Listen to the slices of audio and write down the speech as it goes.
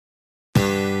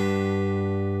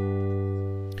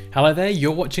Hello there,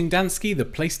 you're watching Dansky, the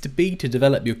place to be to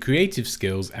develop your creative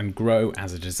skills and grow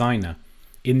as a designer.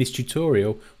 In this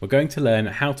tutorial, we're going to learn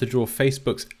how to draw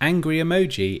Facebook's angry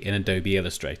emoji in Adobe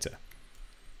Illustrator.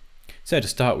 So to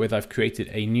start with, I've created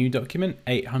a new document,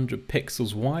 800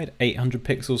 pixels wide, 800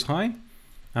 pixels high,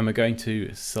 and we're going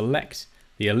to select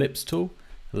the ellipse tool,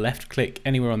 left click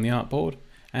anywhere on the artboard,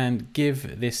 and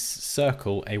give this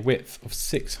circle a width of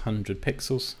 600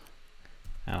 pixels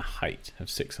and a height of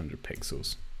 600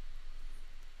 pixels.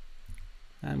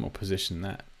 And we'll position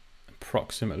that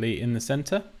approximately in the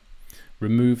center.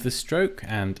 Remove the stroke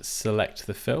and select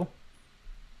the fill.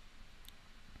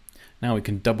 Now we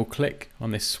can double click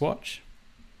on this swatch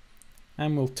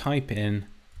and we'll type in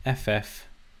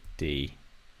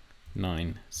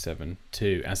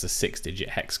FFD972 as a 6-digit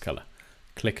hex color.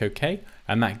 Click OK,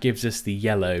 and that gives us the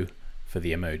yellow for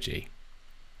the emoji.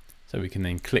 So we can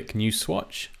then click New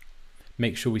Swatch.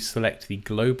 Make sure we select the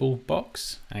global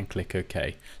box and click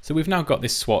OK. So we've now got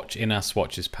this swatch in our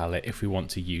swatches palette if we want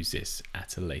to use this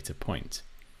at a later point.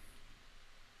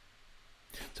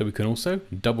 So we can also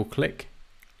double click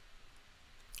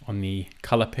on the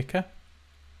color picker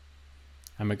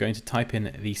and we're going to type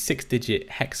in the 6-digit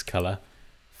hex color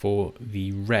for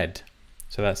the red.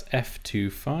 So that's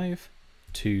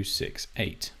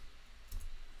F25268.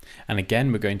 And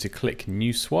again, we're going to click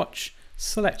New Swatch,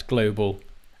 select global,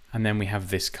 and then we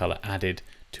have this color added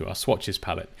to our swatches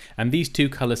palette. And these two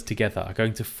colors together are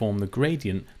going to form the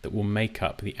gradient that will make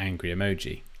up the angry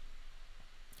emoji.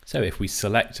 So if we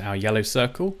select our yellow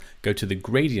circle, go to the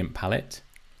gradient palette,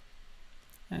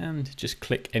 and just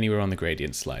click anywhere on the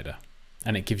gradient slider,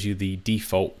 and it gives you the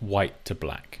default white to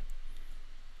black.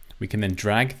 We can then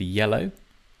drag the yellow,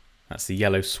 that's the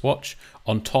yellow swatch,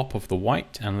 on top of the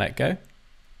white and let go.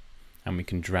 And we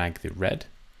can drag the red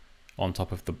on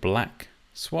top of the black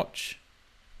swatch,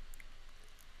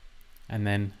 and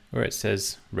then where it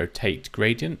says rotate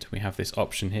gradient, we have this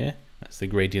option here, that's the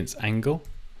gradient's angle.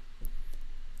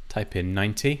 Type in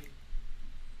 90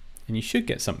 and you should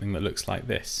get something that looks like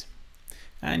this,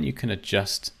 and you can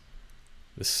adjust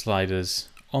the sliders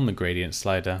on the gradient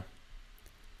slider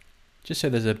just so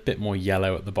there's a bit more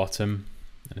yellow at the bottom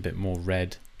and a bit more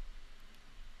red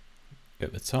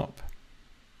at the top.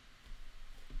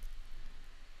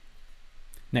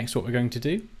 Next, what we're going to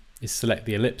do is select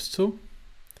the ellipse tool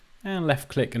and left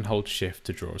click and hold shift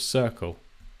to draw a circle.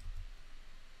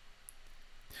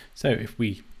 So if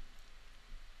we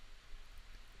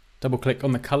double click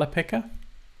on the color picker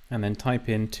and then type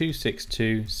in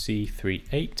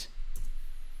 262C38,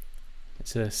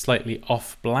 it's a slightly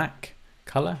off black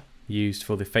color used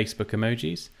for the Facebook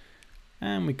emojis,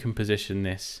 and we can position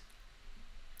this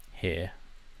here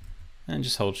and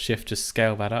just hold shift to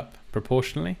scale that up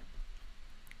proportionally.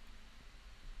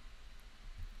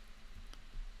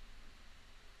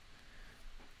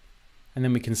 And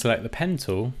then we can select the pen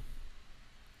tool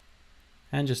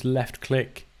and just left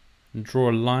click and draw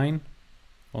a line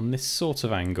on this sort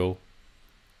of angle.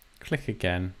 Click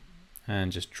again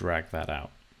and just drag that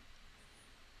out.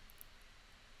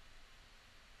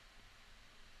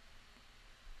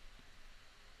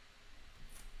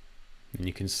 And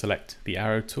you can select the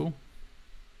arrow tool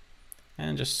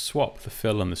and just swap the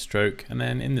fill and the stroke, and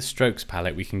then in the strokes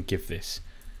palette we can give this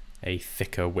a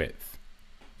thicker width.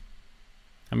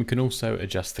 And we can also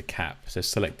adjust the cap. So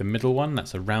select the middle one,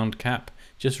 that's a round cap,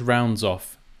 just rounds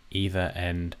off either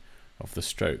end of the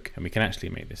stroke. And we can actually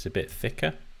make this a bit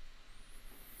thicker.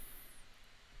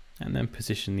 And then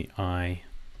position the eye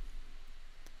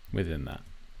within that.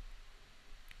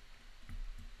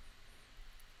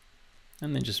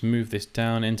 And then just move this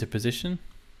down into position.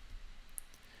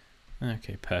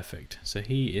 Okay, perfect. So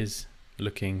he is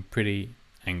looking pretty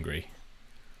angry.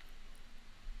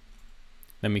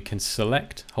 Then we can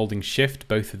select, holding shift,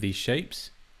 both of these shapes.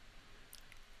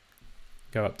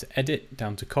 Go up to edit,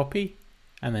 down to copy,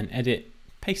 and then edit,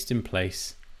 paste in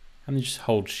place, and then just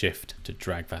hold shift to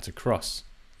drag that across.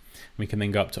 We can then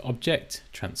go up to object,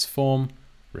 transform,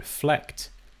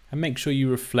 reflect, and make sure you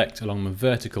reflect along the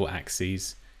vertical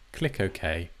axes. Click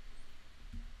OK,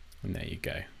 and there you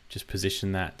go. Just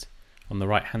position that on the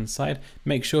right hand side.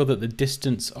 Make sure that the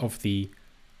distance of the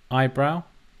eyebrow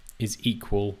is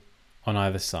equal on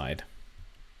either side.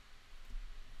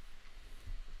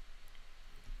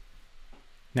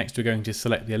 Next, we're going to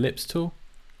select the ellipse tool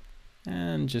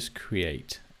and just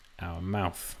create our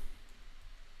mouth.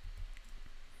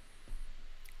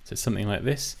 So something like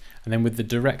this, and then with the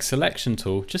direct selection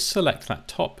tool, just select that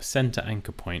top center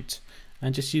anchor point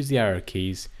and just use the arrow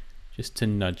keys just to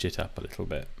nudge it up a little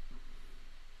bit.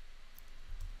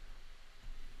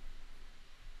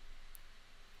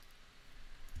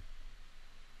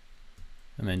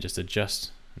 and then just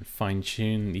adjust and fine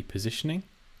tune the positioning.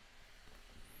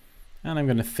 And I'm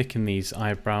going to thicken these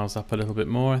eyebrows up a little bit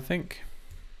more, I think.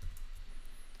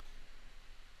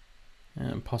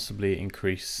 And possibly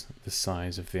increase the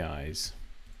size of the eyes.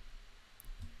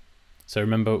 So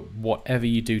remember, whatever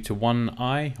you do to one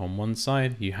eye on one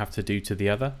side, you have to do to the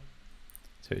other.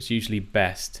 So it's usually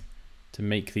best to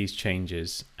make these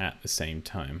changes at the same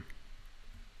time.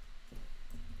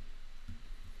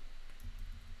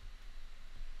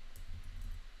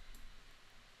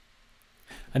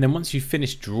 And then once you've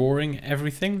finished drawing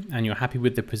everything and you're happy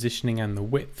with the positioning and the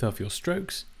width of your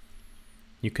strokes,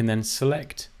 you can then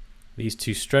select these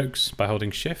two strokes by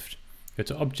holding Shift, go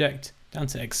to Object, down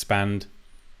to Expand,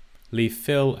 leave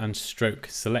Fill and Stroke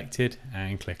selected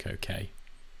and click OK.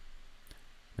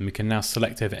 Then we can now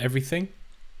select over everything,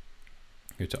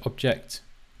 go to Object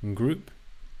and Group,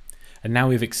 and now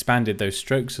we've expanded those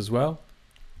strokes as well.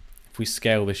 If we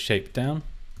scale this shape down,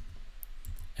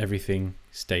 everything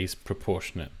stays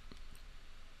proportionate.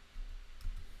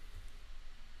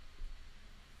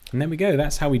 And there we go,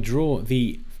 that's how we draw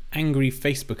the angry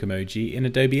Facebook emoji in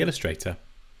Adobe Illustrator.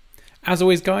 As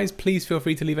always guys, please feel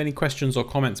free to leave any questions or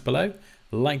comments below.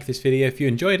 Like this video if you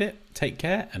enjoyed it, take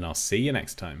care, and I'll see you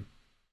next time.